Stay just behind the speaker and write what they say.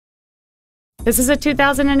This is a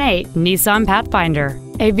 2008 Nissan Pathfinder,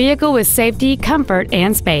 a vehicle with safety, comfort,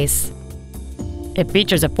 and space. It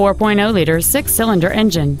features a 4.0-liter six-cylinder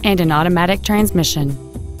engine and an automatic transmission.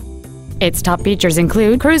 Its top features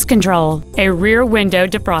include cruise control, a rear window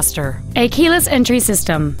defroster, a keyless entry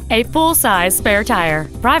system, a full-size spare tire,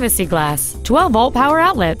 privacy glass, 12-volt power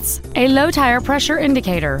outlets, a low tire pressure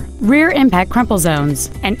indicator, rear impact crumple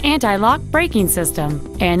zones, an anti-lock braking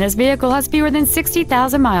system, and this vehicle has fewer than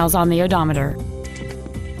 60,000 miles on the odometer.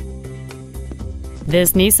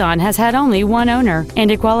 This Nissan has had only one owner,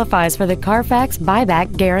 and it qualifies for the Carfax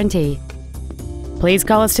buyback guarantee. Please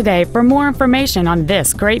call us today for more information on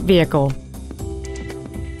this great vehicle.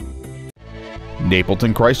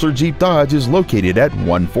 Napleton Chrysler Jeep Dodge is located at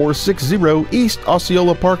 1460 East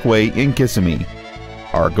Osceola Parkway in Kissimmee.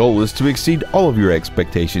 Our goal is to exceed all of your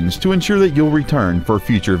expectations to ensure that you'll return for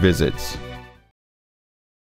future visits.